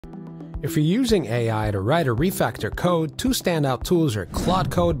If you're using AI to write or refactor code, two standout tools are Claude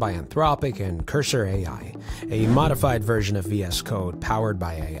Code by Anthropic and Cursor AI, a modified version of VS Code powered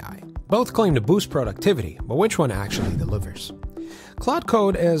by AI. Both claim to boost productivity, but which one actually delivers? Claude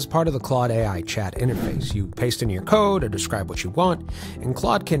Code is part of the Claude AI chat interface. You paste in your code or describe what you want, and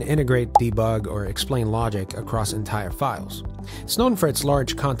Claude can integrate, debug, or explain logic across entire files. It's known for its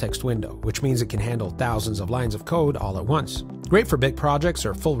large context window, which means it can handle thousands of lines of code all at once. Great for big projects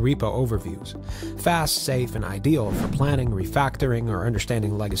or full repo overviews. Fast, safe, and ideal for planning, refactoring, or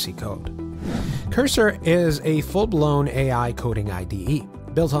understanding legacy code. Cursor is a full-blown AI coding IDE,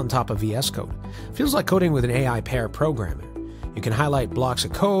 built on top of VS Code. Feels like coding with an AI pair programmer. You can highlight blocks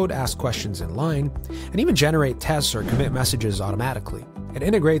of code, ask questions in line, and even generate tests or commit messages automatically. It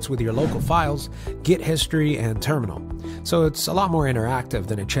integrates with your local files, Git history, and terminal, so it's a lot more interactive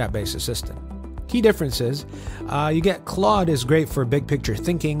than a chat-based assistant. Key differences, you get Claude is great for big picture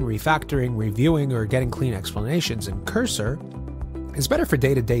thinking, refactoring, reviewing, or getting clean explanations, and Cursor is better for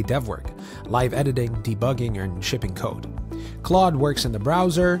day-to-day dev work, live editing, debugging, and shipping code. Claude works in the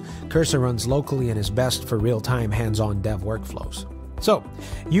browser, Cursor runs locally and is best for real-time hands-on dev workflows. So,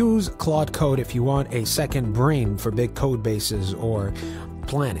 use Claude Code if you want a second brain for big code bases or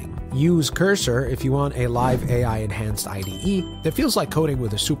planning. Use Cursor if you want a live AI-enhanced IDE that feels like coding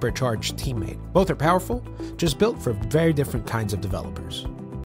with a supercharged teammate. Both are powerful, just built for very different kinds of developers.